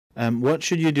What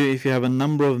should you do if you have a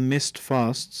number of missed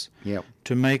fasts Yeah.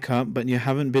 to make up, but you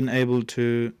haven't been able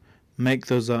to make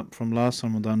those up from last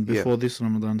Ramadan before this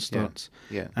Ramadan starts?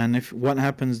 Yeah. And if what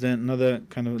happens then, another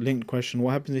kind of linked question,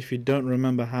 what happens if you don't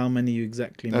remember how many you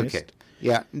exactly missed? Okay.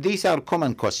 Yeah, these are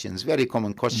common questions, very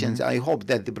common questions. I hope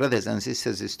that the brothers and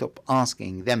sisters stop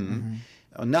asking them,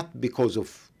 not because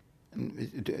of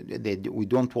we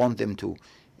don't want them to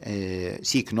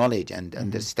seek knowledge and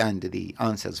understand the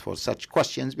answers for such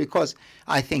questions, because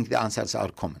I think the answers are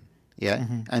common,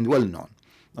 and well known.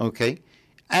 Okay,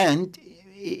 and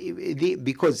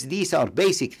because these are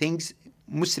basic things,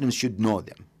 Muslims should know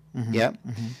them.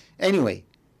 Anyway,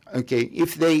 okay,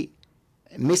 if they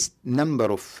missed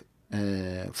number of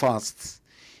fasts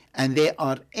and they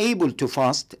are able to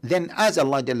fast, then as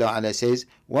Allah Jalla wa Ala says,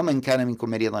 وَمَنْ كَانَ مِنْكُمْ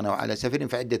مَرِيضًا أَوْ عَلَى سَفَرٍ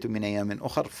فَعِدَّةٌ مِنْ أَيَّامٍ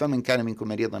أُخَرَ فَمَنْ كَانَ مِنْكُمْ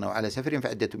مَرِيضًا أَوْ عَلى سَفَرٍ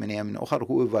فَعِدَّةٌ مِنْ أَيَّامٍ أُخَرَ,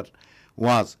 whoever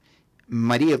was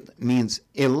marid means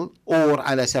ill, or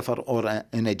على سفر, or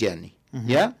in a journey,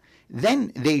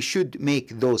 then they should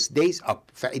make those days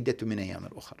up. فَعِدَّةٌ مِنْ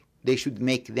أَيَّامٍ أُخَرَ, they should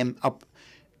make them up,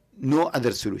 no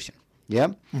other solution.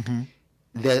 As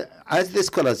the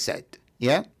scholars said,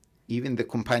 even the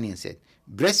companion said,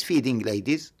 breastfeeding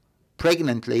ladies,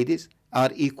 pregnant ladies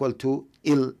are equal to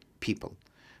ill people.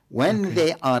 When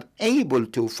they are able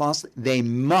to fast, they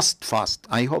must fast.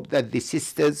 I hope that the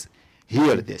sisters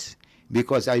hear this,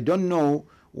 because I don't know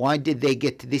why did they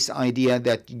get this idea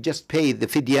that you just pay the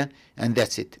fidya and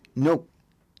that's it. No,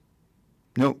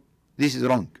 this is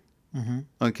wrong.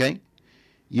 Okay,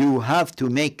 you have to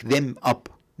make them up.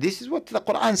 This is what the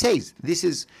Quran says. This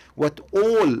is what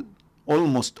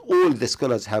almost all the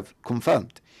scholars have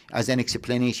confirmed as an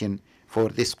explanation for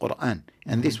this Quran,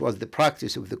 and this was the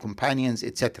practice of the companions,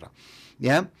 etc.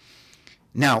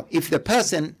 Now, if the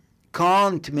person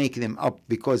can't make them up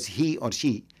because he or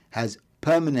she has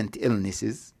permanent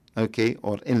illnesses,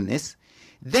 or illness,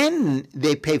 then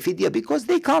they pay fidya because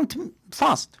they can't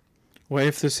fast. Well,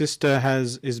 if the sister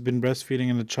has been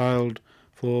breastfeeding a child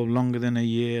for longer than a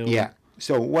year?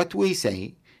 So what we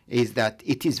say is that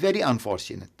it is very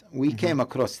unfortunate. We came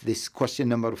across this question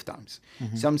a number of times.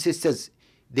 Some sisters,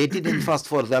 they didn't fast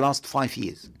for the last 5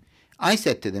 years. I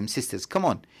said to them, sisters, come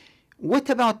on, what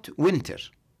about winter?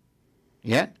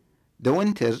 The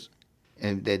winter,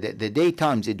 the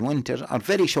daytimes in winter are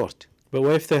very short. But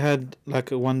what if they had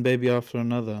like one baby after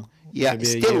another?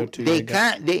 Still they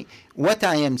can't. What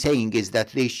I am saying is that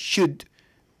they should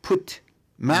put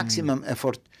maximum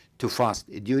effort to fast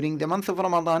during the month of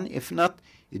Ramadan, if not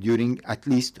during at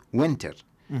least winter.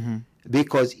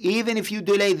 Because even if you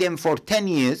delay them for 10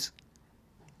 years,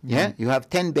 you have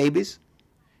 10 babies,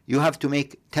 you have to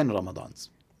make 10 Ramadans.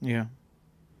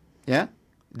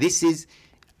 This is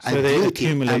so they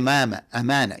accumulate.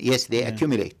 Amana. Yes, they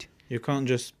accumulate. You can't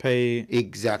just pay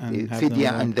exactly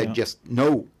fidya and then just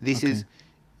no. This is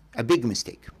a big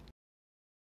mistake.